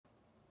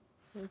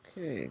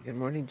Okay, good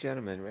morning,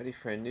 gentlemen. Ready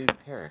for a new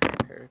parak,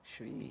 Parak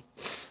Shvi.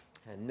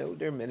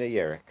 Hanoder Mina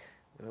Yerek.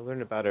 We're going to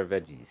learn about our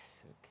veggies.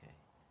 Okay.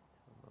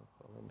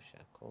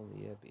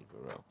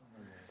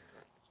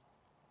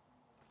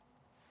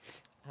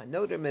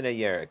 Hanoder Mina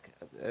Yerek.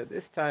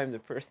 This time the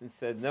person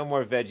said, no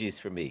more veggies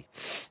for me.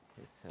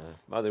 His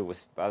mother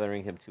was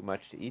bothering him too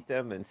much to eat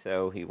them, and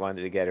so he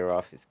wanted to get her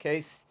off his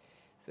case.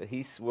 So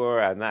he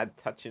swore, I'm not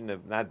touching,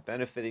 I'm not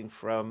benefiting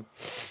from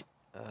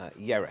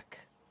Yerek.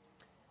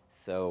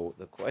 So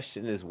the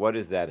question is, what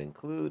does that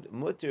include?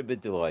 Mutter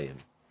b'diloyim.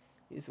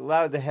 He's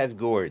allowed to have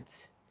gourds,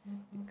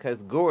 because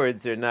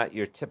gourds are not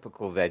your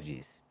typical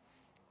veggies.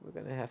 We're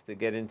going to have to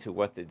get into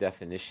what the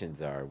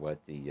definitions are. What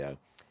the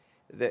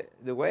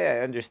way I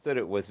understood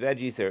it was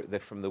veggies are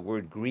they're from the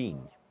word green,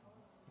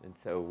 and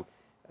so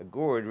a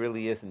gourd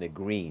really isn't a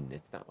green.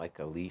 It's not like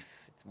a leaf.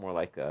 It's more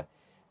like a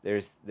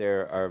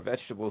there are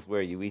vegetables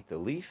where you eat the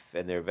leaf,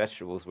 and there are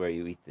vegetables where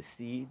you eat the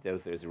seed.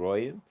 There's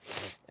royim,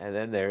 and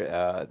then there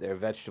are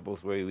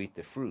vegetables where you eat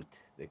the fruit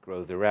that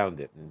grows around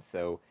it. And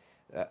so,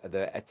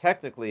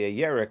 technically a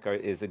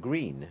yerek is a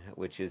green,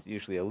 which is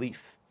usually a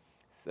leaf.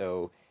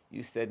 So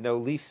you said no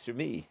leaves for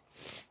me.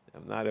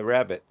 I'm not a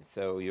rabbit,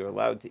 so you're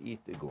allowed to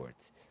eat the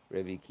gourds.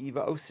 Rabbi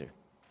Kiva Oser.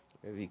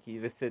 Rabbi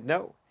Kiva said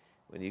no.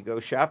 When you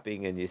go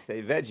shopping and you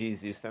say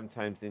veggies, you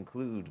sometimes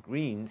include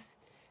greens.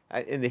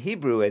 In the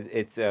Hebrew,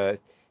 it's in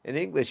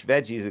English,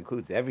 veggies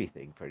includes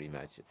everything pretty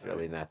much. It's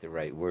really not the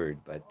right word,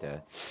 but I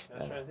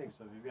was trying to think.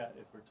 So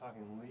if we're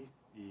talking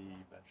leafy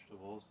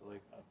vegetables, so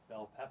like a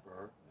bell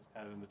pepper is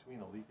kind of in between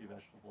a leafy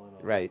vegetable and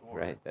a right,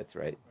 gourd. right, that's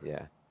right,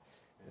 yeah.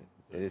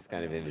 It is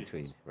kind of in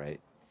between,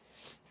 right?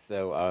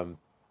 So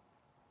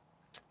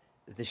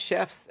the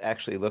chefs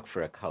actually look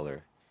for a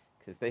color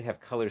because they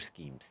have color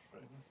schemes.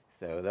 Right.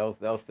 So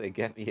they'll say,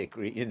 "Get me a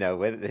green." You know,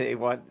 whether they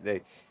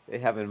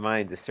have in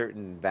mind a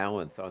certain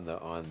balance on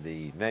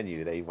the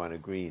menu. They want a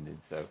green,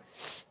 and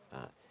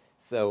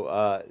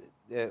uh,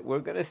 we're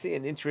going to see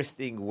an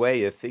interesting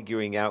way of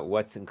figuring out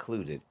what's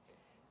included.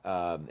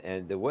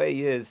 And the way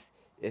is,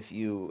 if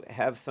you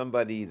have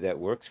somebody that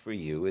works for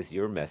you as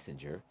your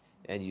messenger,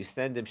 and you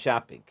send him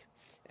shopping,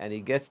 and he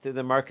gets to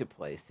the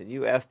marketplace, and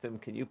you ask him,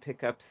 "Can you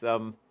pick up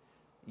some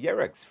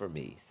yereks for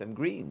me, some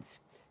greens?"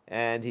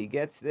 And he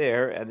gets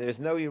there, and there's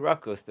no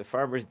yerakos. The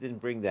farmers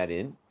didn't bring that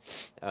in.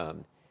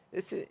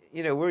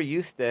 We're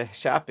used to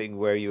shopping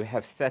where you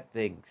have set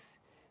things.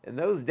 In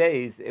those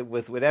days, it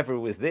was whatever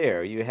was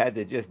there. You had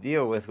to just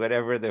deal with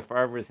whatever the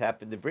farmers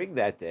happened to bring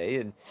that day.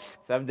 And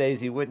some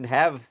days you wouldn't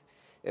have.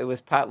 It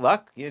was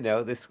potluck.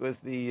 This was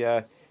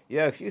a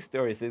few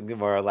stories in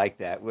Gemara like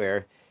that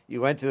where you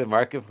went to the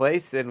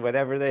marketplace and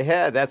whatever they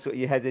had, that's what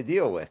you had to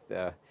deal with.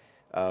 So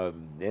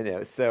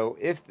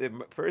if the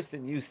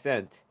person you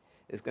sent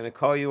is going to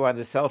call you on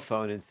the cell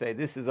phone and say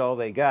this is all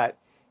they got,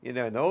 in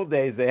the old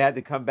days they had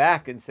to come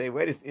back and say,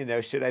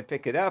 should I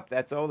pick it up?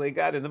 That's all they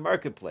got in the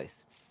marketplace.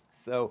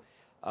 So,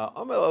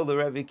 Omar lo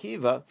Rabbi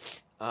Kiva,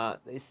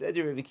 they said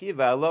to Rabbi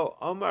Kiva, "Alo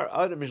Omar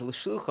Adam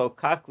l'shlucho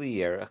kakli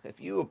yerach."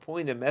 If you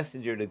appoint a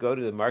messenger to go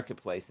to the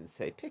marketplace and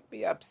say, "Pick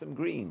me up some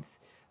greens,"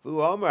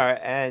 Vu Omar,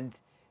 and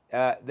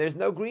there's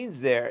no greens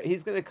there,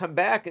 he's going to come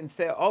back and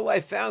say, "All I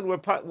found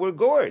were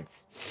gourds."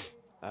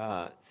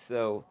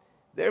 So,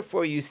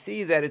 therefore, you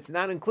see that it's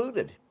not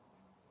included.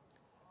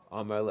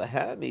 Amar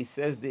Lahem, he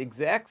says the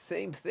exact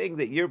same thing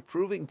that you're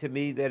proving to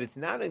me that it's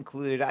not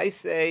included. I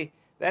say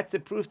that's a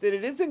proof that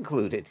it is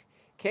included.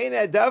 Kain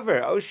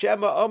Adavar, O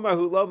Shema Omar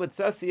Hulo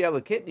Matzasi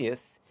Elakitnius.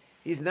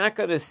 He's not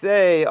going to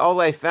say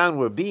all I found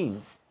were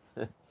beans,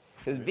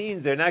 because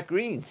beans are not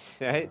greens,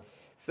 right?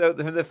 So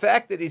from the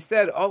fact that he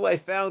said all I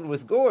found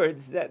was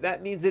gourds,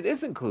 that means it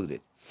is included.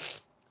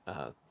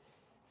 You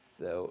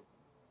didn't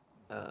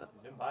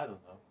buy them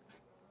though.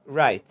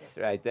 Right,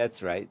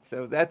 that's right.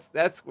 So that's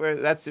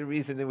the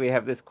reason that we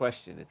have this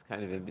question. It's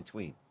kind of in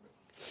between.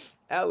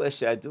 There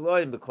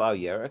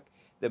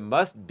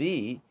must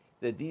be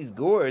that these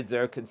gourds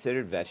are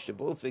considered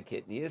vegetables.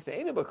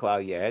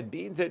 And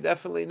beans are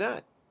definitely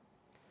not.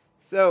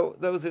 So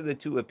those are the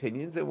two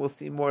opinions, and we'll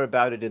see more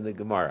about it in the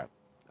Gemara.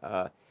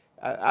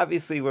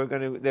 Obviously,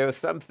 there are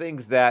some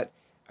things that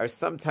are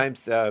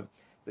sometimes the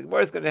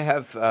Gemara is going to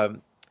have.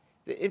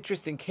 The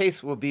interesting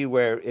case will be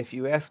where if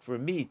you ask for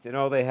meat and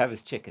all they have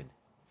is chicken.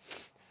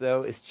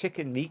 So is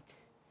chicken meat?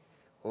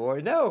 Or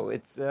no,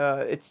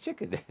 it's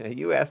chicken.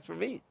 You asked for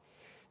meat.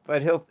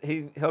 But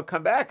he'll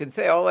come back and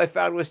say all I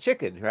found was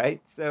chicken,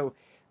 right? So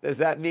does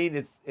that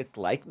mean it's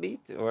like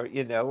meat, or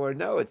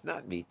no, it's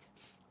not meat?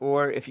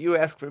 Or if you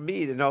ask for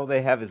meat and all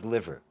they have is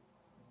liver.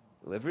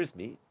 Liver's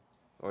meat,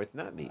 or it's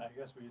not meat. I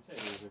guess what you'd say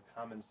is a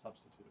common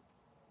substitute.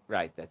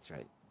 Right, that's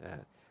right.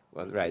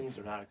 Right. Beans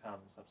are not a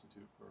common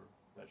substitute for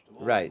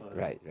vegetables. Right.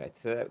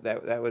 So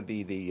that would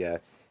be the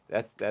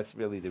that's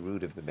really the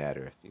root of the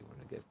matter. If you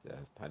want to get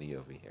Pani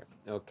over here,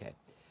 okay.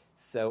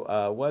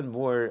 So one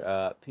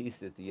more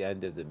piece at the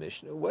end of the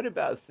Mishnah. What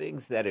about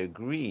things that are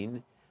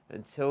green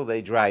until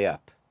they dry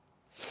up?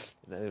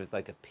 In other words,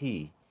 like a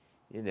pea.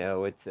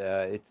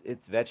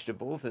 It's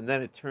vegetables, and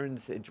then it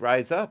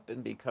dries up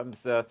and becomes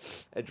a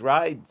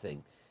dried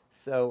thing.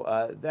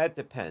 So that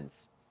depends.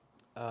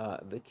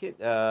 The kit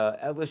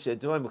Elisha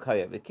doim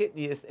mukaya. The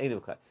kitnius ain't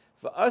mukaya.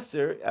 For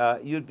usher,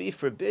 you'd be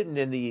forbidden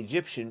in the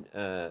Egyptian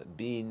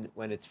bean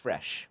when it's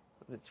fresh.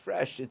 When it's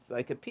fresh, it's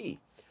like a pea.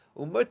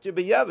 Umutter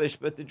beyavish,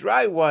 but the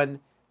dry one,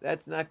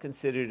 that's not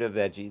considered a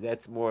veggie.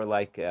 That's more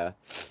like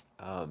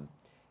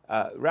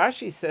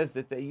Rashi says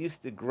that they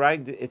used to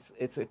grind it.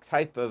 It's a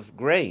type of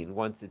grain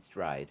once it's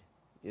dried.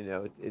 You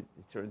know, it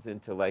turns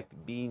into like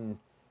bean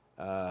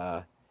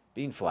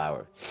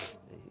flour.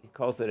 He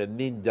calls it a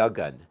min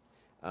dagan.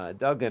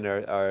 Dagan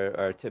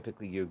are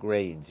typically your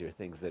grains, your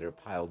things that are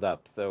piled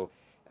up. So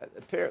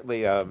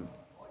apparently, and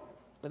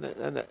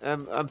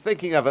I'm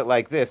thinking of it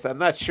like this. I'm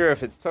not sure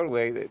if it's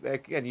totally.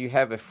 Again, you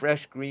have a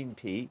fresh green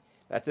pea.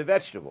 That's a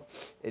vegetable.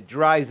 It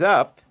dries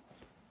up,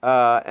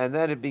 and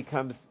then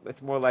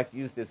it's more like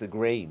used as a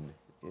grain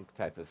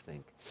type of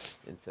thing.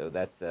 And so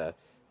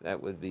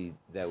that would be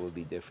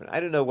different. I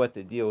don't know what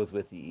the deal is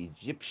with the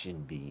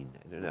Egyptian bean.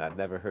 I don't know. I've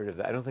never heard of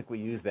that. I don't think we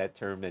use that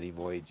term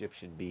anymore.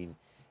 Egyptian bean.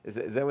 Is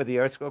that what the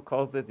art scroll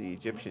calls it? The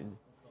Egyptian.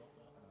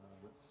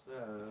 It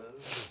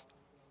says.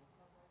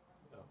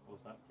 Well,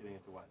 it's not getting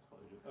into why it's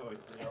called Egyptian. Oh, wait,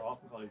 they're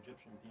often called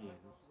Egyptian beans.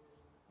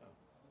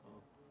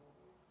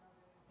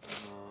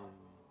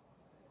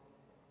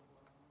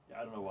 Yeah,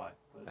 I don't know why.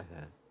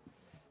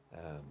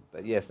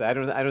 But yes, I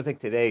don't think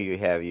today you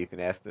can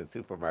ask the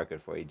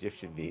supermarket for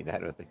Egyptian bean. I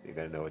don't think they're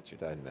going to know what you're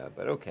talking about.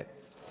 But okay,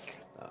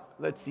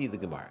 let's see the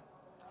Gemara.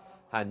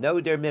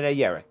 Hanoder min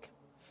yerek.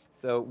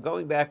 So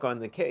going back on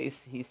the case,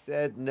 he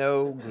said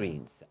no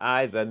greens.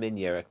 Iva min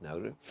yerek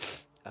noder.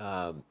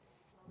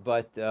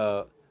 But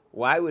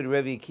why would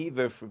Rabbi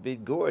Akiva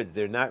forbid gourds?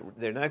 They're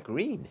not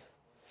green.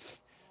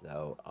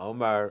 So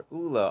Omar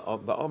Ula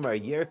Omar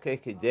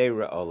Yerke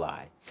Kedera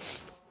Olai.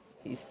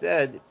 He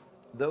said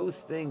those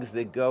things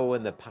that go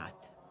in the pot,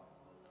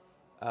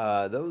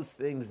 those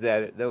things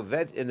that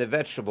in the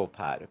vegetable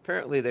pot.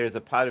 Apparently, there's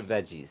a pot of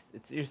veggies.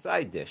 It's your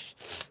side dish.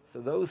 So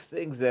those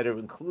things that are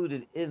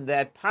included in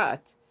that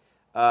pot,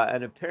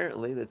 and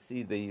apparently, let's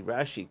see the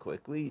Rashi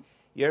quickly.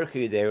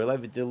 Yerke Kedera,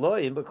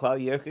 Deloyim, Baklau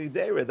Yerke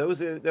Kedera.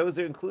 Those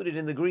are included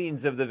in the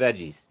greens of the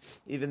veggies,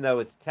 even though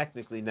it's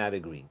technically not a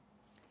green.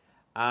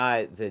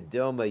 Maybe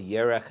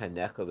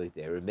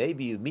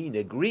you mean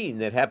a green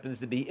that happens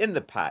to be in the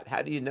pot.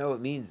 How do you know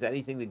it means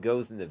anything that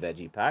goes in the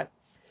veggie pot?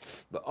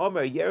 But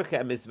Omer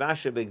Yerka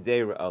Misvasha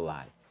Bigdera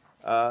Alai.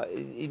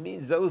 It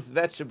means those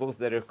vegetables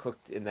that are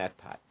cooked in that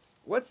pot.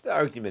 What's the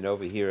argument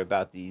over here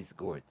about these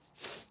gourds?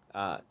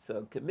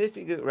 So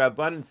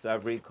Rabban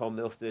Savri Kol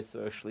Milster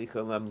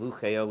Shlicha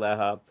Lamluche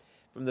Oleha,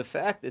 from the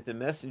fact that the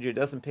messenger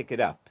doesn't pick it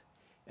up.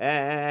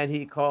 And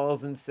he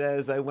calls and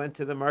says, I went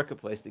to the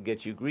marketplace to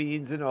get you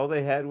greens, and all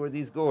they had were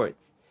these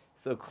gourds.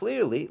 So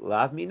clearly,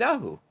 lav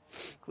minahu.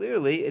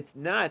 Clearly, it's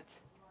not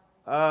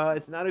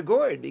a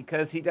gourd,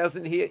 because he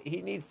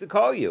needs to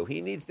call you.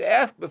 He needs to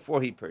ask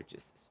before he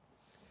purchases.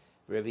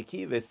 From the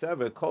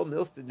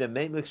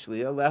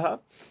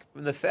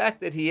fact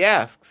that he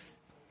asks,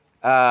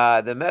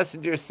 the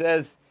messenger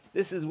says,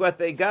 this is what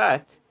they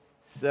got,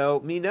 so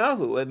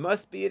minahu,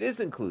 it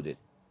is included.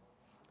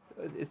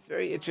 It's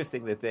very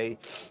interesting that they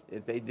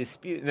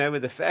dispute. Now,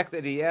 with the fact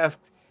that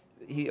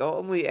he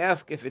only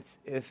asked if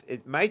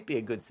it might be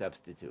a good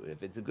substitute.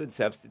 If it's a good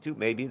substitute,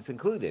 maybe it's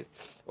included,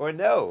 or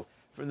no.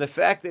 From the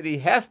fact that he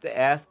has to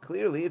ask,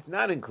 clearly it's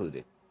not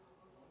included.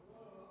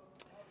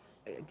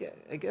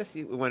 I guess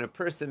when a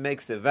person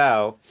makes a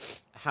vow,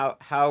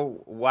 how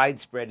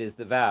widespread is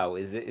the vow?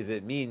 Is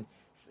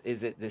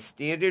it the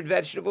standard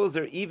vegetables,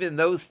 or even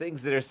those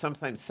things that are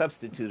sometimes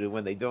substituted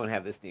when they don't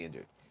have the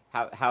standard?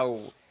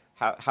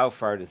 How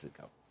far does it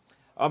go?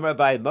 Now,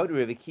 Rabbi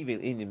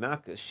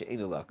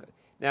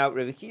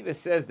Akiva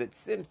says that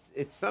since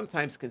it's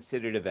sometimes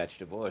considered a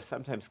vegetable or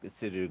sometimes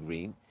considered a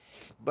green,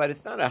 but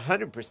it's not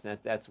 100%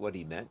 that's what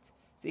he meant.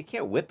 So you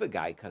can't whip a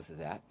guy because of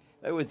that.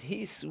 In other words,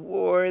 he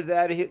swore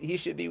that he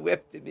should be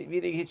whipped,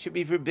 meaning it should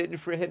be forbidden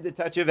for him to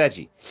touch a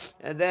veggie.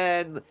 And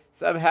then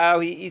somehow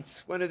he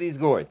eats one of these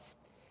gourds.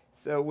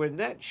 So we're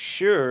not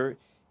sure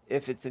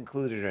if it's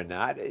included or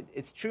not.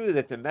 It's true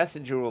that the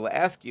messenger will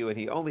ask you, and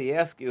he only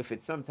asks you if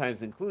it's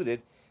sometimes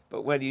included,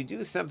 but when you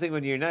do something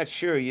when you're not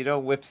sure, you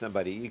don't whip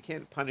somebody. You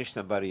can't punish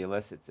somebody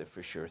unless it's a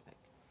for sure thing.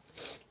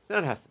 It's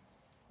not hassam.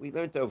 We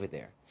learned over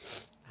there.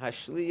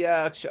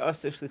 Hashliach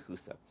she'asa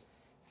shlichusa.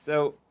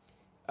 So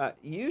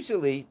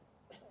usually,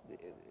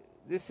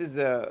 this is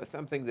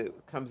something that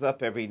comes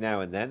up every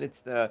now and then.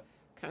 It's the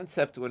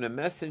concept when a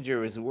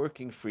messenger is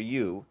working for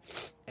you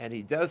and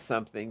he does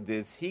something,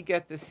 does he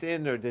get the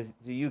sin or do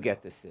you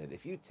get the sin?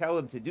 If you tell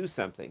him to do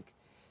something,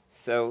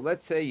 so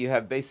let's say you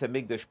have Beis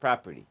Hamikdash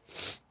property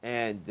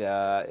and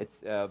it's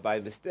by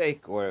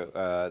mistake or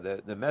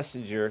the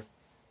messenger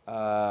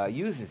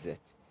uses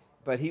it,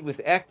 but he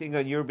was acting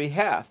on your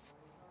behalf.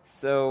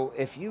 So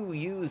if you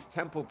use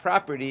temple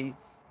property,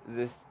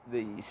 the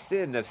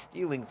sin of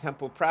stealing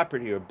temple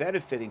property or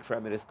benefiting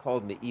from it is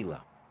called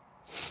me'ilah.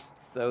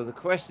 So the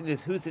question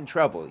is, who's in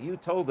trouble? You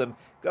told him,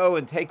 go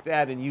and take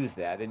that and use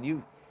that, and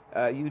you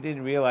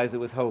didn't realize it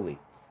was holy.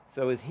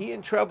 So is he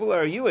in trouble or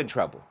are you in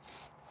trouble?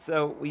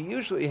 So we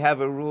usually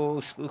have a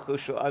rule, shlucho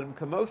shel adam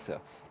kamosa,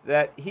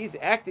 that he's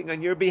acting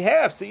on your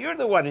behalf, so you're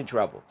the one in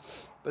trouble.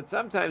 But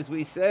sometimes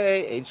we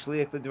say, ein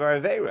shliach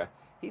l'dvar aveira.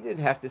 He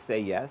didn't have to say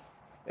yes.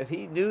 If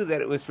he knew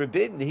that it was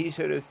forbidden, he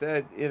should have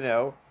said,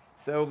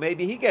 so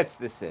maybe he gets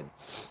the sin.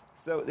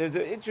 So there's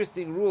an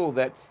interesting rule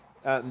that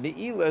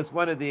Me'ila is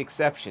one of the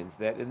exceptions,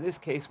 that in this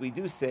case we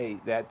do say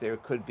that there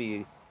could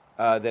be,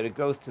 that it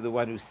goes to the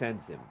one who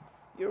sends him.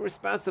 You're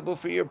responsible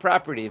for your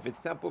property. If it's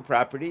temple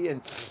property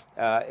and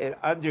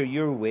under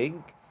your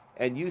wing,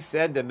 and you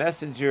send a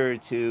messenger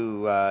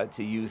to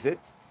use it,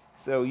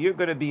 so you're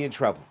going to be in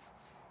trouble.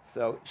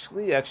 So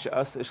shliach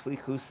she'asa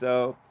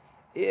shlichuso,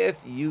 if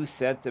you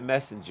sent the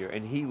messenger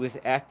and he was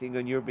acting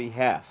on your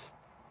behalf,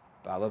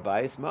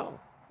 balabayis mo,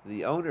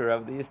 the owner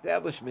of the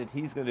establishment,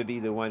 he's going to be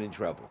the one in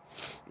trouble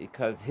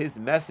because his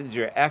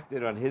messenger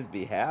acted on his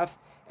behalf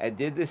and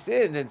did the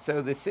sin, and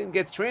so the sin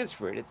gets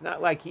transferred. It's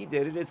not like he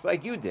did it, it's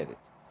like you did it.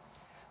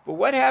 But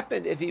what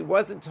happened if he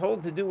wasn't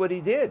told to do what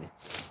he did?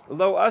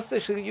 Lo asa,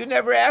 you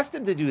never asked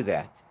him to do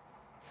that.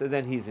 So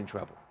then he's in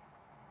trouble.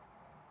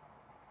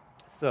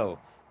 So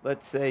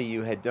let's say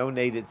you had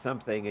donated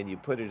something and you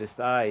put it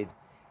aside,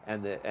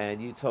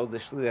 and you told the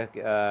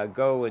shliach,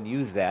 go and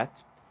use that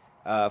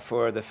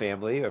for the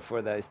family or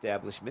for the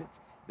establishment,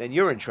 then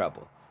you're in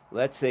trouble.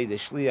 Let's say the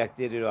shliach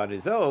did it on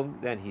his own,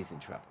 then he's in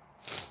trouble.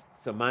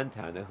 So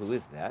Mantana, who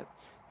is that?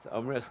 So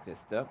Omer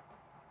Chisda,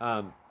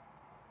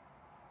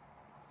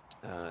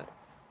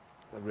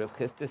 Rav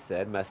Chisda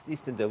said,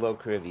 Mastistin de lo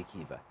Rebbe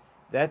Kiva.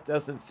 That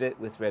doesn't fit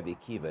with Rebbe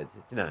Kiva.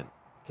 It's none.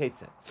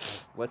 Ketzah.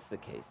 What's the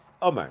case?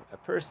 Omar, a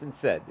person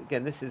said,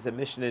 again, this is a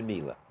Mishnah in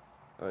Mila.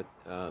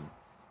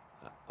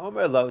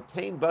 Omar lo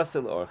tain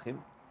basal orchim.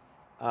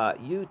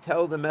 You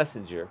tell the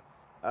messenger,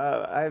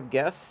 I have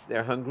guests,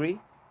 they're hungry,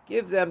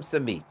 give them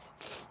some meat.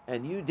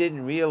 And you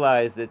didn't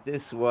realize that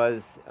this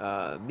was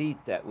meat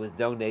that was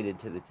donated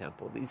to the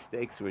temple. These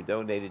steaks were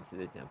donated to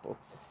the temple.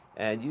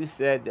 And you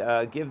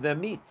said, give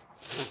them meat.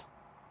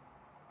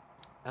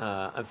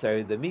 I'm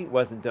sorry, the meat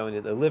wasn't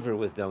donated, the liver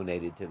was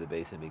donated to the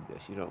Beis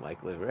HaMikdash. You don't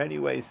like liver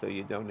anyway, so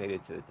you donate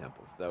it to the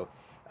temple. So,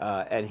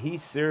 and he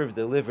served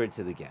the liver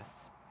to the guests.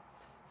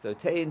 So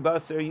Tein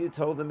Basar, you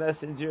told the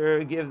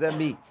messenger, give them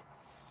meat.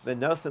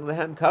 V'nosan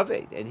lehem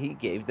kaved, and he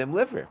gave them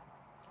liver.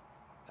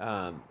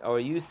 Or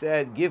you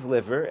said, give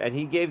liver, and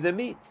he gave them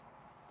meat.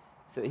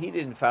 So he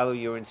didn't follow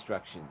your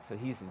instructions, so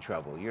he's in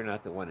trouble. You're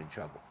not the one in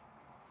trouble.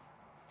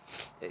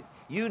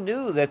 You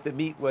knew that the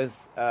meat was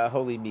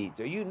holy meat,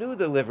 or you knew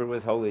the liver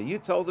was holy. You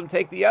told him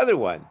take the other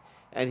one,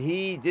 and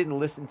he didn't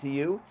listen to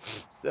you,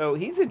 so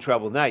he's in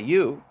trouble, not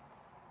you.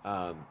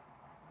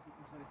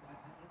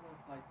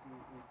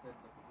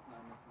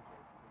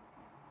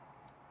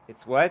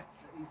 It's what?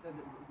 You said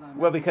it's not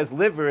well, because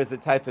liver is a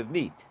type of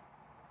meat.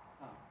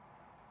 Oh.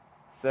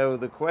 So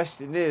the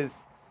question is,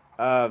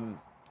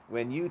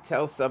 when you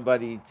tell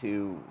somebody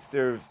to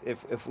serve,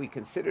 if we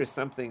consider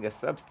something a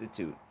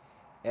substitute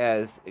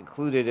as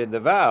included in the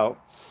vow,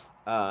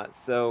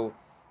 so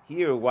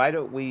here, why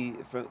don't we,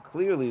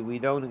 clearly we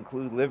don't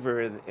include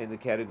liver in the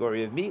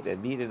category of meat,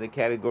 and meat in the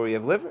category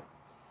of liver.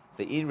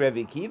 The in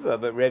Rebbe Kiva,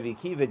 but Rebbe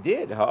Kiva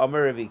did.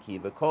 Ha'amar Rebbe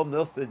Kiva, kol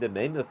milsa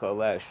dememika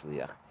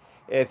la'ashliach.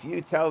 If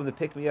you tell them to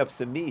pick me up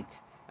some meat,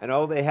 and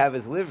all they have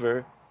is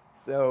liver,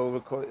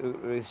 so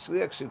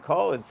shliach should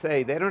call and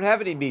say, they don't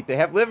have any meat, they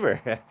have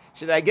liver.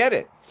 Should I get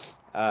it?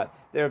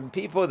 There are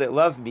people that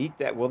love meat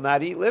that will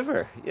not eat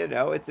liver.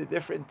 It's a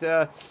different...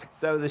 so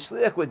the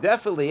shliach would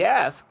definitely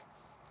ask.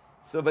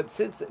 So, but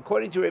since,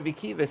 according to Rebbe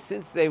Kiva,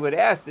 since they would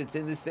ask, it's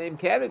in the same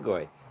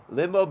category.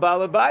 Limo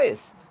balabayis,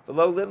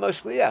 below limo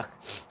shliach.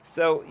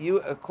 So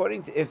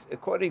according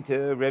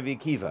to Rebbe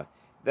Kiva,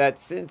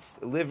 that since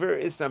liver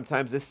is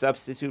sometimes a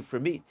substitute for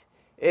meat,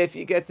 if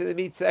you get to the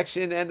meat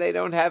section and they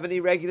don't have any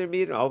regular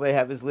meat and all they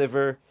have is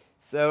liver,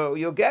 so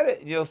you'll get it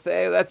and you'll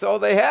say that's all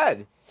they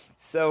had.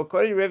 So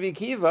according to Rebbe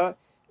Kiva,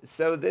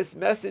 so this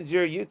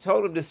messenger, you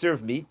told him to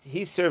serve meat,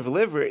 he served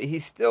liver, he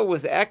still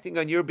was acting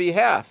on your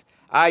behalf.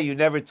 You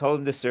never told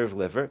him to serve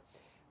liver.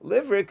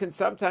 Liver can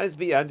sometimes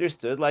be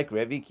understood like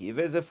Rebbe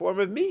Kiva as a form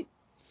of meat.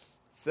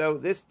 So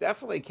this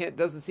definitely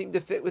doesn't seem to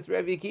fit with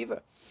Rebbe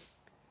Kiva.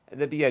 And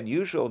it'd be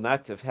unusual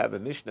not to have a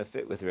Mishnah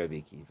fit with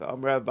Rebbe Kiva.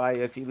 Amar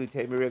Abaye afilu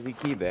temer Rebbe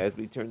Kiva, as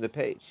we turn the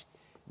page.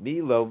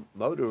 Milo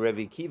modu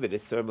Rebbe Kiva to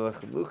ser melech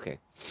luche.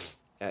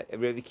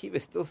 Rebbe Kiva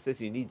still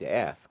says you need to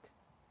ask.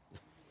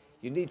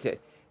 You need to.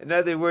 In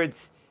other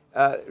words,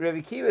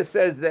 Rebbe Kiva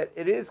says that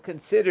it is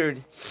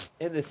considered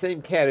in the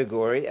same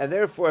category, and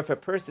therefore if a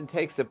person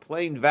takes a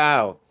plain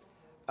vow,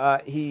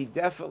 he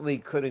definitely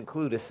could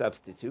include a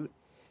substitute.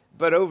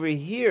 But over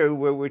here,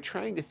 where we're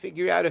trying to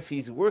figure out if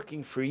he's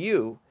working for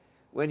you,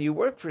 when you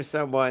work for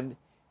someone,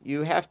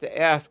 you have to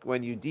ask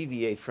when you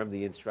deviate from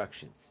the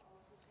instructions.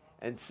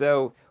 And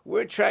so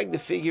we're trying to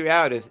figure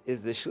out, is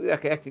the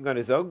shliach acting on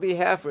his own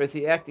behalf, or is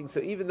he acting, so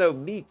even though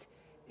meat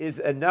is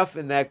enough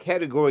in that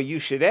category you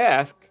should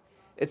ask,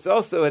 it's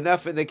also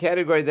enough in the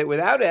category that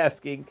without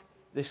asking,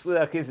 the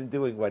shliach isn't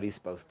doing what he's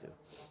supposed to.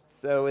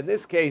 So in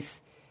this case,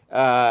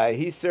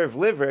 he served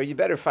liver. You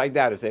better find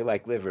out if they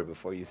like liver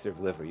before you serve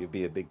liver. You'll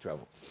be in big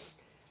trouble.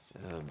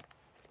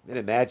 And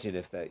imagine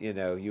if that,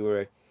 you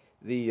were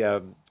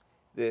the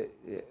the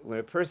when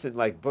a person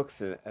like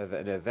books of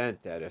an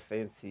event at a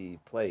fancy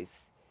place,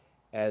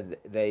 and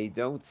they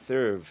don't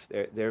serve.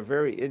 They're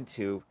very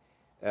into.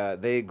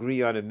 They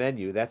agree on a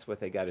menu. That's what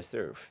they got to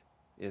serve.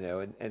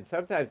 And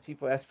sometimes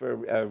people ask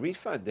for a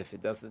refund if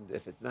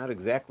it's not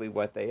exactly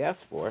what they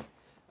asked for.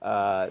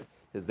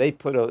 They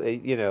put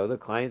the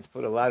clients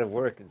put a lot of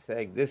work in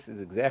saying this is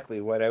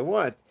exactly what I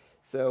want.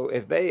 So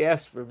if they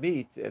asked for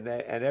meat and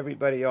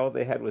everybody all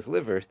they had was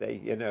liver,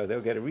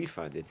 they'll get a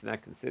refund. It's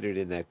not considered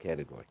in that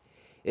category.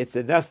 It's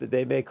enough that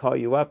they may call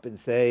you up and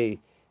say,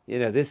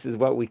 this is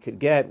what we could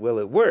get. Will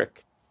it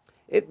work?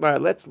 Itmar,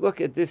 let's look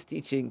at this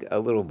teaching a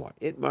little more.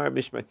 Itmar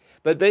Mishmar.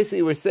 But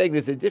basically we're saying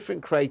there's a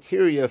different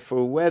criteria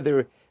for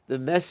whether the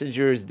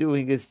messenger is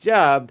doing his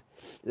job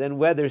than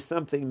whether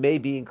something may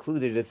be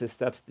included as a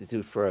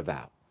substitute for a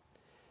vow.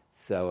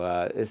 So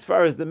as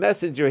far as the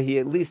messenger, he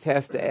at least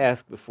has to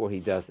ask before he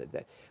does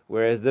it.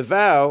 Whereas the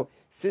vow,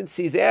 since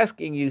he's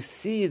asking, you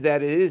see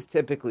that it is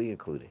typically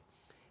included.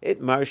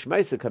 Itmar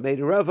Shmaisa Kamei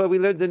Rava, we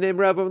learned the name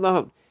Rava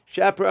Lahon.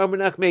 Shapra Omer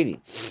Nachmeni.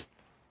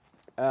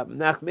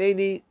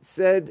 Nachmeni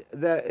said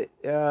that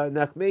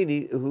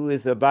Nachmeni, who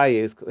is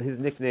Abaye, his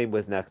nickname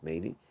was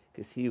Nachmeni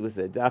because he was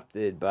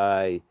adopted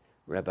by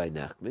Rabbi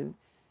Nachman.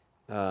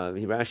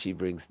 Rashi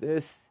brings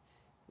this,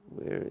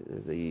 where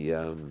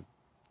the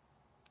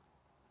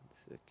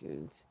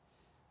second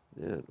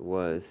that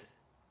was.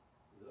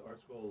 The art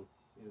scroll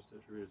seems to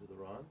attribute it to the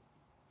Ran.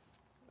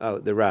 Oh,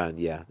 the Ran,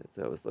 yeah, that's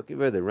what I was looking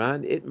for. The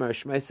Ran, Itmar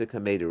Shmaisa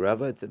Kamei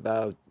Rava. It's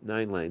about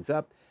 9 lines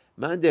up.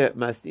 Mander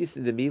Mastis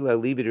in the Mila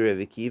Libiter of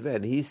Akiva,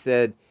 and he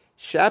said,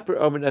 Shaper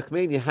Omer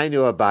Nachmeni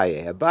Hainu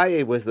Abaye.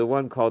 Abaye was the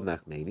one called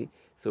Nachmeni.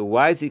 So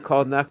why is he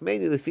called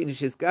Nachmeni?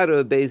 Lefinish Iskaro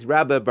obeys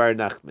Rabba Bar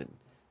Nachman.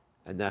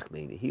 A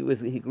Nachmeni.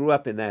 He grew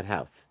up in that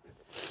house.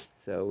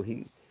 So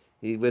he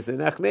was a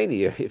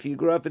Nachmeni. If you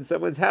grew up in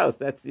someone's house,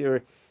 that's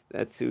who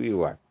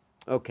you are.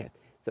 Okay.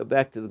 So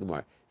back to the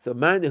Gemara. So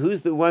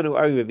who's the one who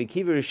argued?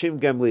 Akiva Rishim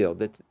Gamliel,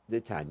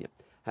 the Tanya.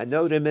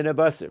 Hanodim in a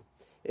basar.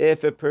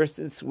 If a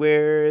person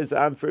swears,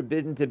 I'm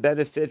forbidden to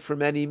benefit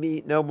from any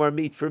meat, no more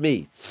meat for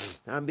me.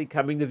 I'm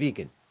becoming the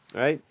vegan,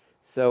 right?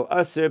 So,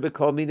 asr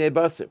b'kol minei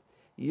basar.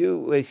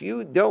 If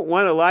you don't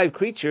want a live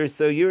creature,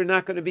 so you're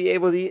not going to be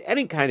able to eat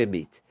any kind of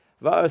meat.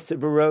 Va'asr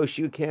barosh,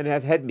 you can't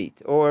have head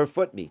meat or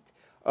foot meat.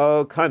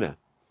 Oh, kana.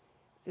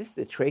 This is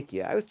the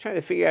trachea. I was trying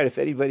to figure out if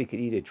anybody could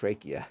eat a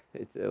trachea.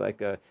 It's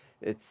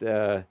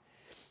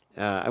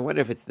I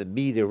wonder if it's the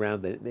meat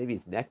around maybe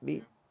it's neck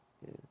meat.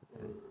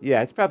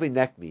 Yeah, it's probably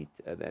neck meat.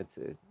 There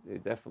are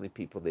definitely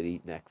people that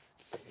eat necks.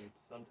 In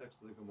some texts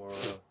of the Gemara,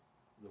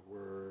 the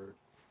word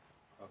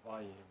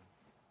kavayim,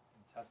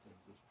 intestines,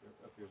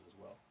 appears as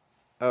well.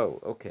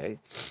 Oh, okay.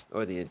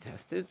 Or the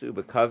intestines,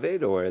 uba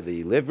kaved, or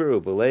the liver,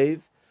 uba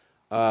lave,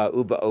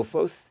 uba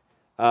ophos.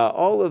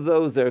 All of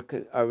those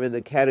are in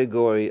the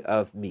category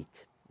of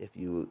meat. If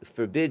you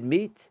forbid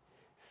meat,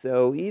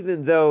 so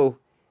even though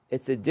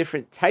it's a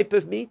different type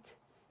of meat,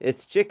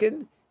 it's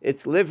chicken,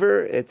 it's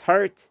liver, it's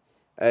heart,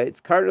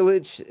 it's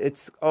cartilage,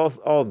 it's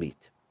all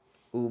meat.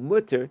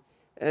 Mutter,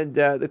 and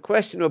the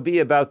question will be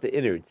about the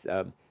innards.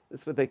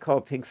 That's what they call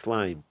pink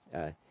slime.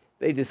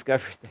 They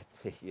discovered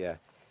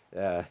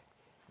that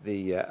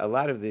a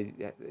lot of the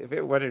if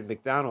you wondered,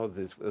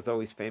 McDonald's was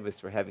always famous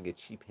for having a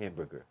cheap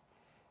hamburger,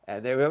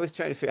 and they were always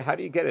trying to figure how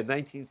do you get a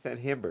 19-cent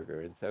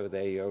hamburger, and so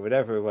they or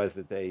whatever it was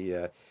that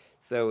they.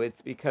 So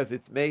it's because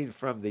it's made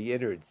from the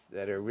innards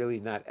that are really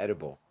not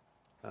edible.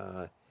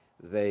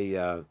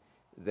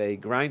 They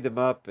grind them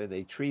up and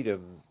they treat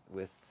them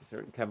with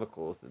certain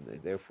chemicals,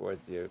 and therefore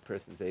the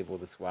person's able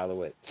to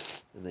swallow it.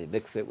 And they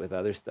mix it with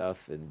other stuff,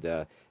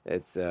 and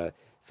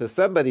so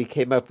somebody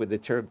came up with the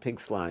term pink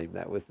slime.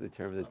 That was the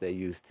term that they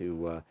used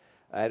to,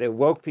 and it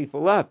woke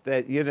people up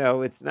that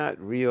it's not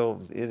real.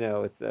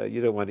 It's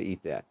you don't want to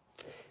eat that.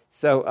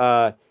 So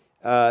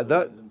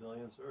Billions and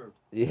billions served.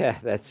 Yeah,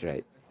 that's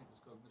right. I think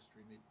it's called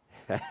mystery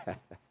meat.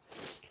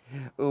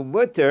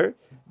 Umutter,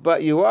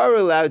 but you are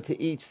allowed to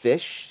eat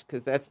fish,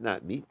 because that's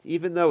not meat.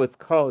 Even though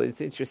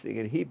it's interesting,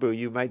 in Hebrew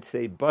you might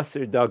say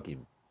basar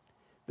dagim,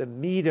 the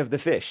meat of the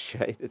fish,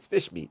 right? It's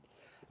fish meat.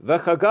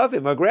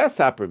 V'chagavim, or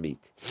grasshopper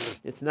meat.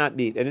 It's not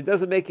meat, and it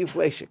doesn't make you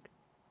fleshik.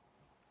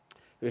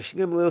 Rish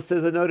Gamliel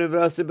says,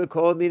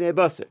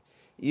 basar.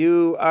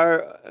 You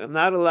are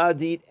not allowed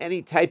to eat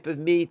any type of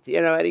meat,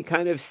 any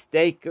kind of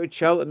steak or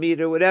chola meat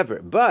or whatever,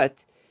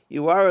 but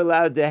you are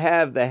allowed to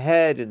have the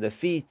head and the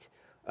feet,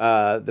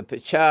 the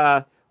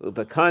pecha,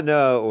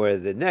 upakana, or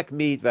the neck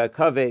meat,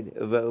 v'akaved,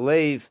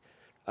 v'alev.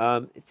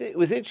 It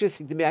was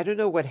interesting to me. I don't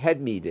know what head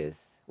meat is.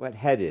 What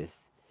head is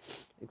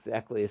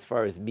exactly as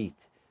far as meat.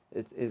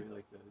 Maybe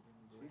like the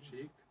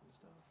cheek and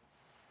stuff.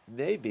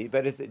 Maybe,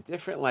 but is it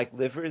different? Like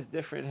liver is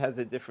different, has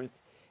a different.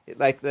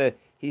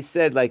 He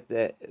said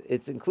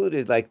it's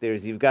included. Like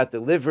you've got the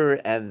liver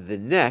and the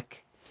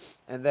neck,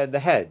 and then the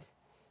head.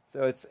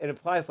 So it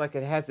implies like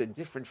it has a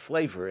different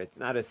flavor. It's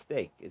not a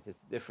steak. It's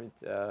different.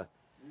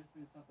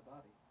 It's not the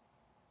body.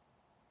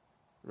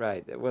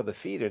 Right. Well, the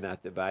feet are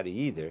not the body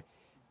either.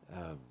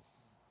 Um,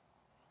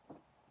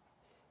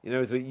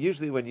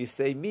 usually when you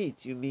say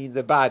meat, you mean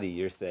the body.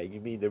 You're saying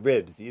you mean the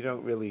ribs. You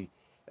don't really.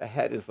 A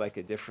head is like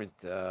a different.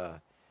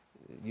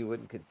 You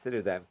wouldn't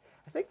consider that.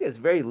 I think there's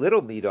very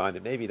little meat on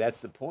it. Maybe that's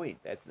the point.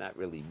 That's not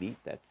really meat.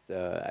 That's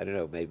I don't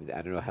know. Maybe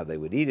I don't know how they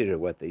would eat it or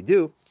what they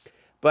do,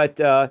 but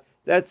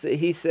that's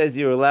he says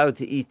you're allowed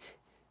to eat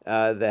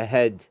the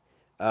head.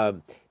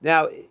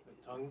 Now,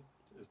 tongue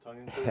is tongue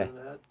included in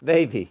that?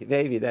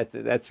 maybe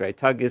that's right.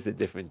 Tongue is a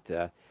different.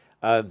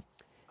 I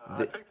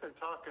think they're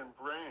talking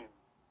brain.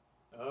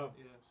 Oh.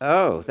 Yes.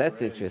 Oh, that's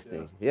Brains,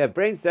 interesting. Yeah,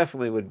 brains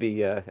definitely would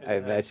be. I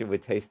imagine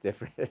would taste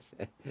different.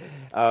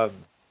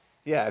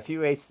 Yeah, if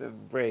you ate some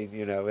brain,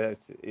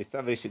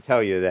 somebody should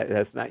tell you that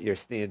that's not your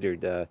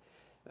standard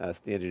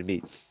standard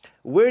meat.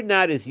 We're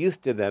not as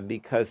used to them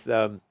because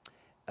in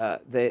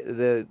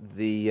the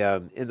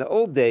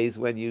old days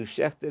when you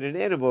shechted an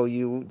animal,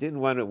 you didn't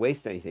want to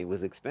waste anything; it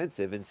was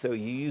expensive, and so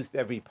you used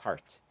every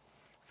part.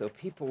 So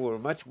people were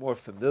much more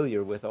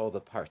familiar with all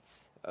the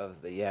parts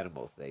of the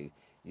animals. They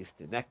used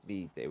to neck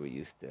meat. They were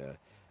used to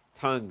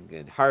tongue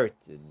and heart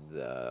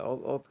and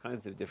all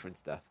kinds of different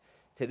stuff.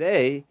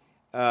 Today,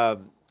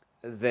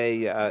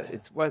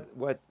 it's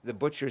what the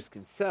butchers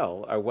can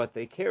sell are what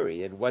they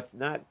carry, and what's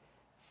not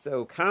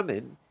so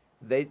common,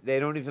 they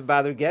don't even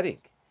bother getting.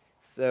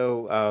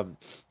 So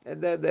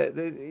and then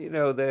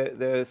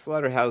the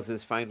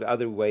slaughterhouses find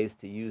other ways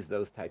to use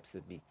those types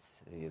of meats,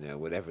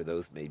 whatever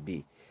those may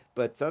be.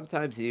 But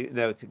sometimes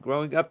to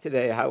growing up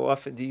today, how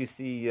often do you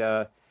see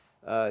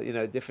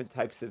different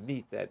types of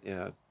meat that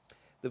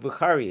the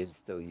Bukharians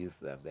still use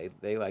them.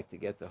 They like to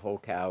get the whole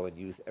cow and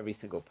use every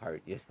single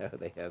part.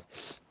 They have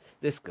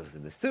this goes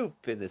in the soup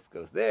and this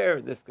goes there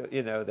and this goes.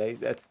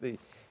 That's the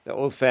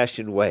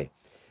old-fashioned way.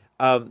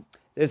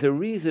 There's a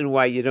reason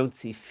why you don't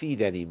see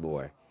feet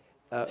anymore.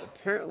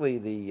 Apparently,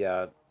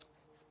 the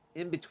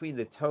in between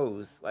the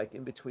toes, like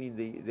in between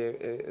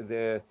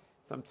the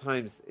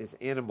sometimes is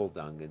animal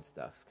dung and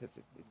stuff because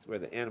it's where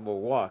the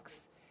animal walks,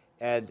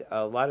 and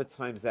a lot of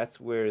times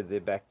that's where the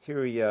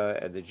bacteria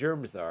and the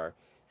germs are.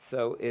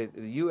 So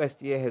the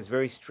USDA has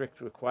very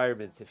strict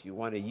requirements if you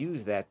want to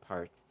use that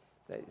part.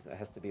 That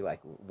has to be like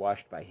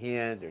washed by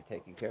hand or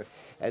taken care of,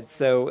 and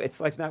so it's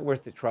like not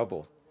worth the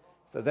trouble.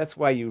 So that's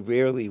why you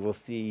rarely will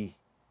see,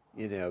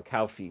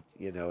 cow feet,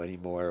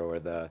 anymore, or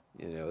the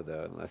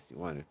unless you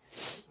want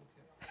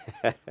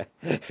to.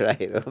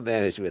 Right, we'll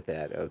manage with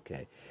that.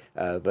 Okay,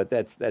 but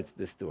that's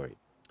the story.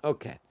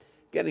 Okay,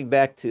 getting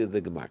back to the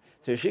Gemara.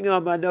 So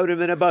Shingal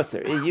Manodim and a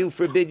basar. You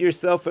forbid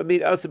yourself from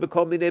meat. Also,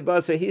 become mine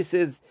basar. He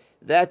says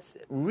that's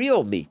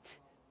real meat,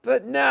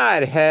 but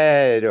not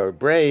head or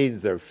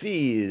brains or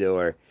feet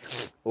or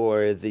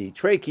the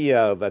trachea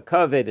of a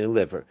kavod and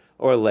liver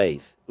or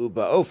lave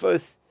uba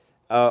ophos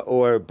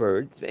or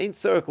birds. Ain't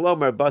sorok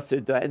lomar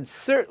basar da, and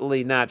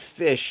certainly not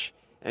fish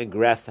and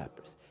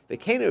grasshoppers.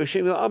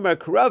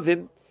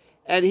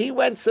 And he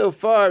went so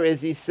far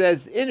as he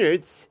says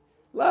innards,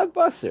 lav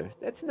basar.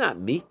 That's not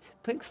meat.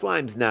 Pink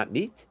slime's not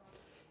meat.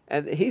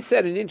 And he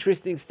said an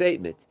interesting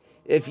statement.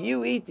 If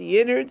you eat the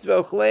innards,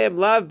 v'ochleim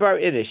lav bar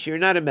inish, you're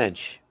not a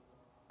mensch.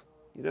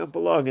 You don't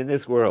belong in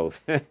this world.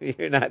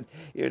 You're not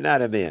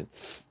a man.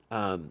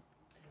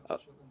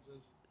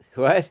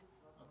 What?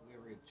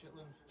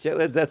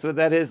 Chitlins, that's what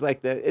that is.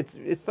 Like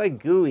it's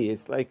like gooey.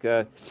 It's like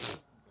yeah.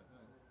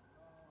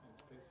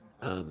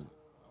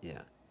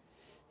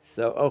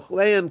 So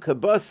ochleim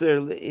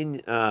kabasar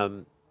in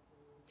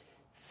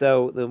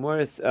so the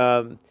Morris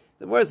a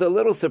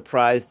little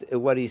surprised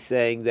at what he's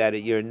saying,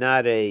 that you're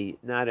not a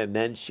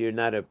mensch, you're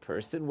not a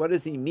person. What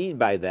does he mean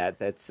by that?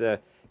 That's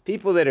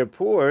people that are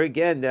poor.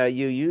 Again,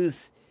 you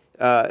use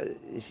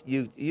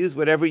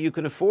whatever you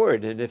can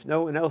afford, and if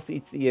no one else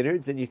eats the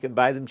innards and you can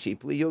buy them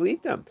cheaply, you'll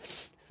eat them.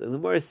 So the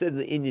Morris said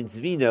the Indian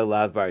zvino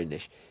lav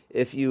barnish.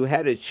 If you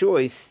had a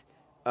choice,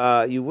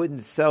 you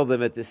wouldn't sell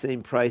them at the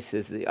same price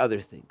as the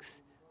other things.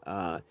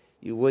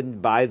 You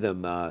wouldn't buy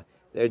them.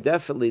 They're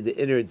definitely, the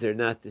innards are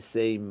not the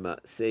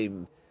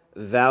same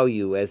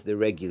value as the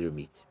regular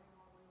meat.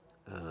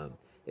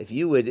 If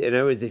you would, in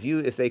other words,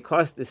 if they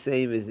cost the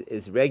same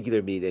as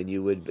regular meat, and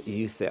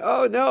you say,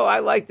 oh no, I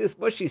like this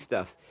mushy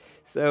stuff.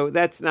 So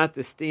that's not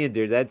the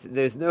standard.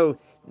 There's no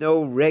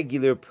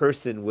regular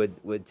person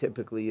would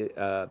typically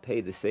pay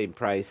the same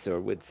price,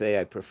 or would say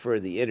I prefer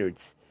the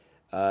innards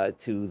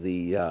to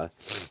the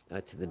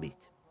meat.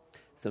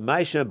 So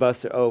Maisha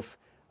Basar Oaf.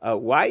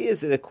 Why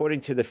is it,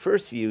 according to the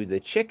first view, the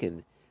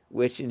chicken,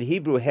 which in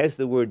Hebrew has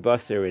the word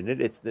basar in it,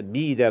 it's the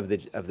meat of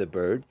the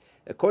bird.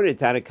 According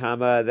to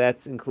Tanakama,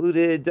 that's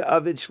included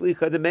avid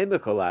shlicha de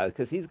memechala,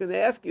 because he's going to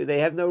ask you, they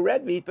have no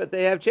red meat, but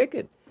they have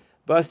chicken.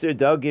 Basar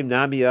dagim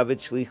nami avid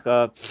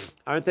shlicha.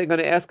 Aren't they going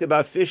to ask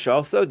about fish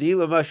also?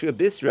 Dila mashu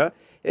bisra.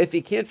 If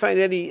he can't find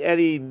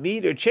any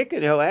meat or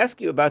chicken, he'll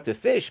ask you about the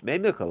fish.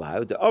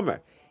 Memechala de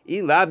omer.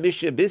 Ila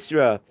misha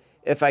bisra.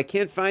 If I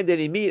can't find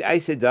any meat, I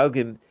said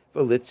dagim.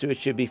 V'litzur, it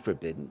should be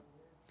forbidden.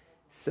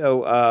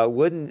 So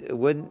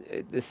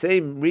wouldn't the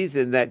same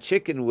reason that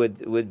chicken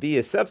would be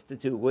a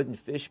substitute, wouldn't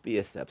fish be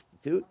a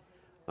substitute?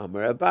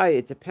 Amar Abai,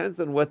 it depends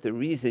on what the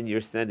reason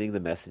you're sending the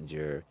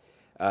messenger.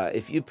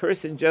 If you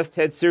person just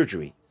had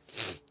surgery,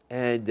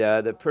 and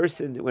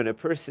when a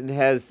person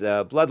has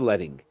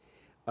bloodletting,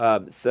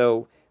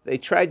 so they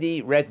tried to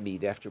eat red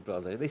meat after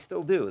bloodletting. They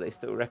still do. They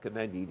still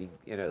recommend eating,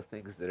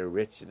 things that are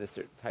rich in a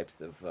certain types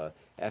of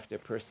after a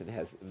person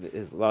has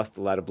lost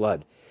a lot of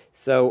blood.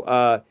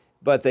 So,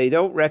 but they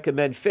don't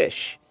recommend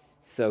fish.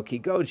 So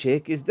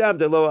kigojik is dam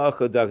de lo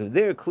alcho dagim.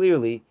 There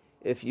clearly,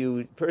 if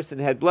you person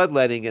had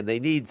bloodletting and they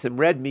need some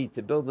red meat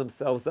to build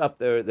themselves up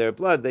their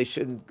blood, they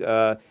shouldn't.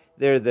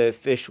 There the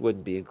fish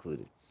wouldn't be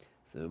included.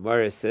 So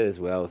Mara says,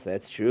 well, if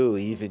that's true,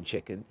 even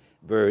chicken,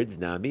 birds,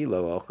 nami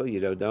lo alcho.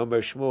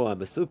 Domer shmuel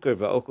amasukar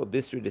va'ocho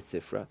bistru de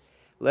sifra.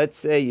 Let's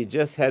say you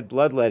just had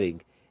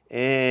bloodletting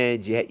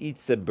and you eat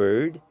some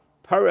bird.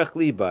 Parach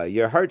liba,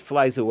 your heart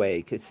flies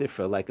away,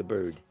 kesifra, like a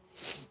bird.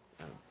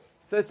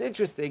 So it's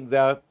interesting,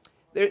 though.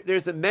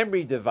 There's a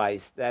memory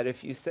device that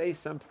if you say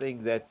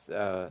something that's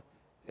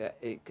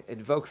it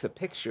invokes a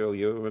picture,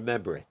 you'll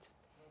remember it.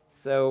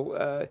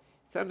 So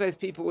sometimes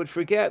people would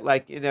forget,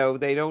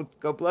 they don't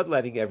go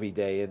bloodletting every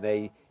day, and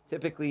they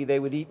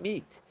would eat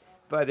meat.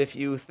 But if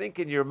you think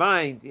in your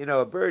mind,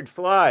 a bird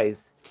flies,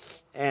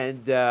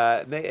 and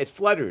it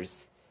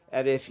flutters,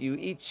 and if you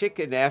eat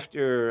chicken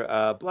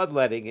after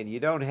bloodletting and you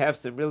don't have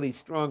some really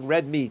strong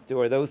red meat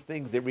or those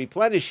things that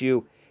replenish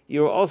you,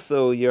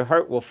 your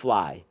heart will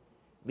fly,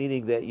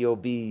 meaning that you'll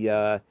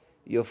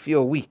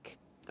feel weak.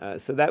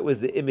 So that was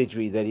the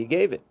imagery that he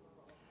gave it.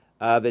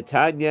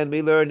 V'tanya, and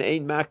we learn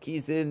ein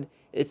makizin.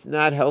 It's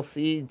not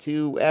healthy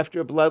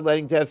after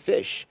bloodletting to have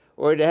fish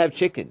or to have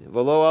chicken.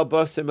 V'lo al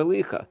basar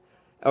melicha,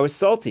 or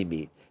salty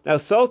meat. Now,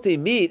 salty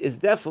meat is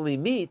definitely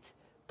meat,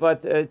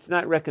 but it's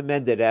not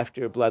recommended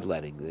after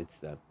bloodletting.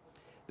 It's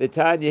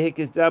V'tanya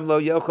hikis dam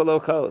lo yochel lo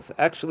cholif.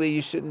 Actually,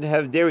 you shouldn't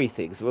have dairy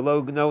things.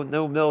 V'lo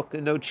no milk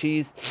and no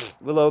cheese.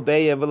 V'lo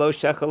beya and v'lo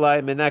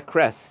shachalayim and not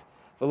cress.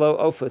 V'lo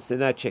ofus and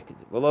not chicken.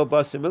 V'lo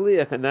basar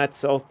meliach and not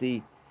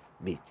salty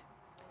meat.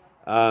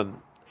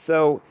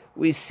 So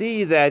we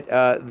see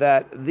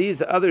that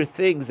these other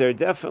things are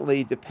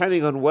definitely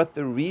depending on what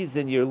the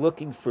reason you're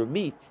looking for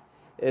meat.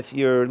 If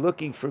you're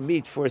looking for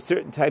meat for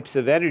certain types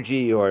of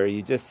energy, or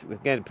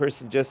a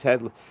person just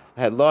had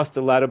lost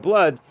a lot of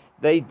blood,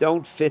 they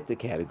don't fit the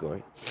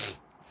category.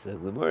 So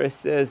Gemara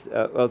says,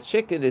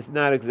 chicken is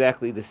not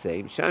exactly the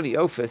same. Shani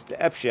ofes to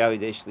epshavi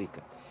de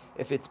shlika.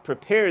 If it's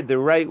prepared the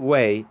right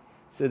way,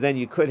 so then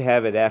you could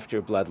have it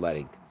after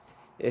bloodletting.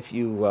 If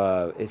you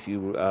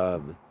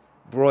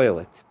broil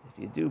it, if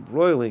you do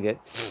broiling it,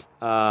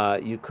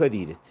 you could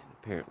eat it.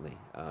 Apparently,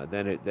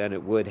 then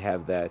it would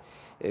have that.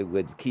 It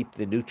would keep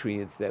the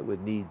nutrients that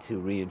would need to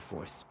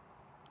reinforce.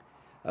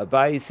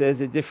 Abai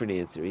says a different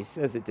answer. He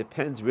says it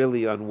depends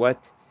really on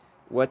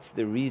what's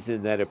the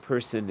reason that a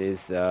person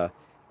is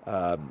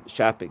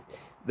shopping.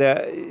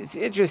 It's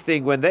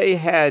interesting when they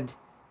had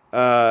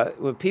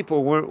when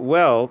people weren't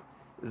well,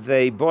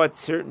 they bought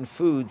certain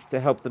foods to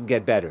help them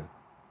get better,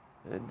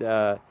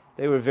 and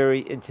they were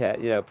very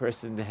into. A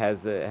person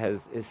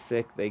is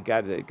sick, they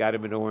got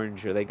him an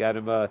orange, or they got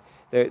him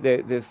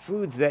the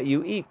foods that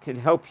you eat can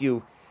help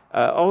you.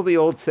 All the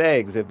old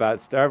sayings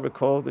about starve a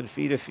cold and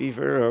feed a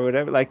fever or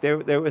whatever,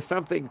 there was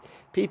something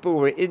people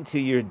were into.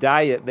 Your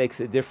diet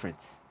makes a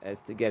difference as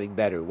to getting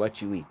better,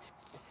 what you eat.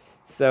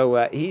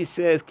 So he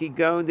says,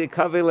 Kigon de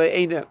kavele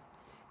eina.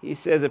 He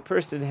says a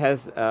person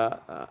has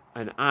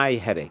an eye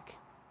headache.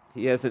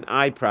 He has an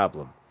eye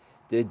problem.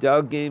 The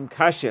dogim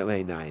kashet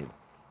leinayim.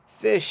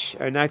 Fish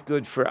are not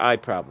good for eye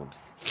problems.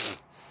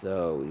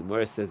 So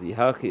Yimor says,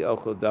 Yihachi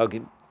ochel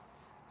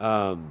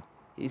dogim.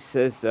 He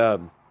says,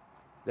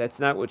 that's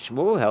not what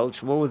Shmuel held.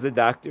 Shmuel was a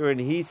doctor, and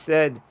he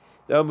said,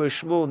 Domer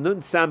Shmuel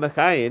nun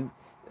samachayin.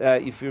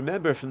 If you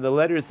remember from the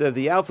letters of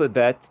the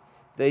alphabet,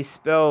 they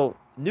spell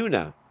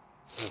nuna.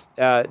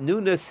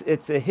 Nuna,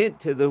 it's a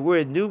hint to the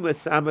word numa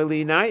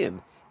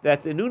samalinayim,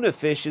 that the nuna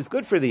fish is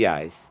good for the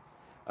eyes.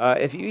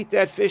 If you eat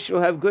that fish,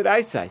 you'll have good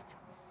eyesight.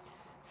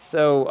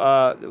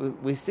 So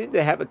we seem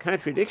to have a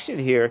contradiction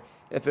here.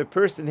 If a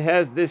person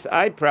has this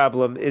eye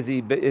problem, is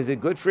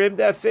it good for him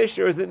to have fish,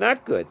 or is it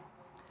not good?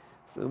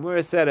 So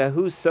Mura said,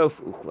 "Ahu sof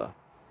uchla."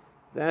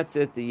 That's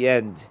at the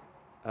end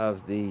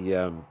of the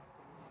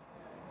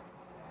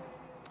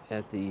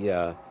at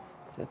the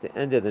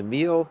end of the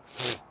meal,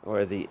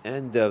 or the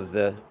end of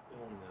the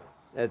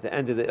at the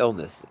end of the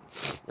illness.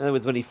 In other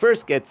words, when he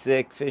first gets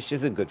sick, fish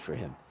isn't good for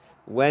him.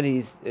 When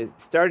he's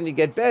starting to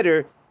get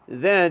better,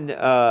 then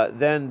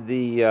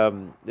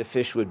the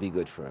fish would be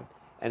good for him.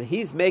 And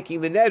he's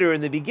making the netter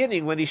in the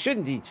beginning when he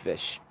shouldn't eat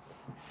fish.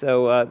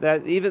 So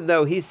that even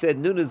though he said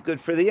nun is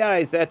good for the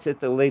eyes, that's at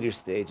the later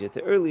stage. At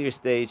the earlier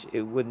stage,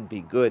 it wouldn't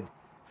be good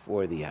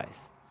for the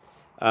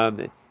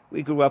eyes.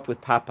 We grew up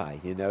with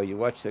Popeye. You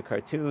watch the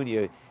cartoon,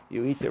 you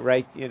eat the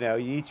right, you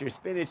eat your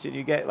spinach, and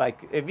you get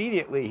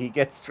immediately he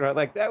gets strong.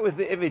 That was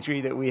the imagery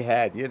that we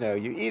had. You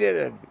eat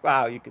it, and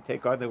wow, you could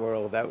take on the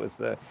world. That was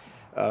the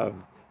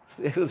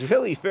it was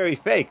really very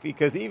fake,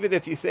 because even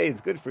if you say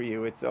it's good for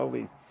you, it's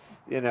only,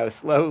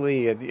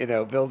 slowly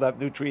and, build up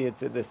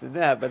nutrients and this and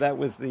that. But that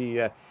was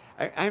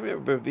I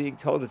remember being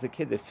told as a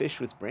kid that fish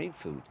was brain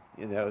food,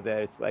 that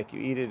it's like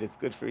you eat it, it's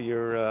good for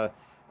your,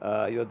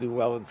 you'll do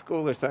well in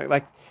school or something.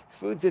 Like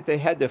foods that they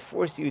had to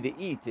force you to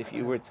eat if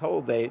you were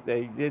told they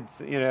did,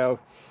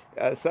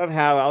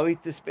 somehow I'll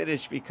eat the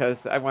spinach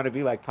because I want to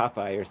be like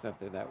Popeye or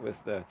something. That was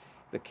the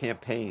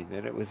campaign,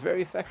 and it was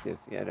very effective,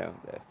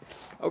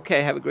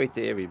 Okay, have a great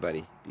day,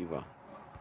 everybody. Be well.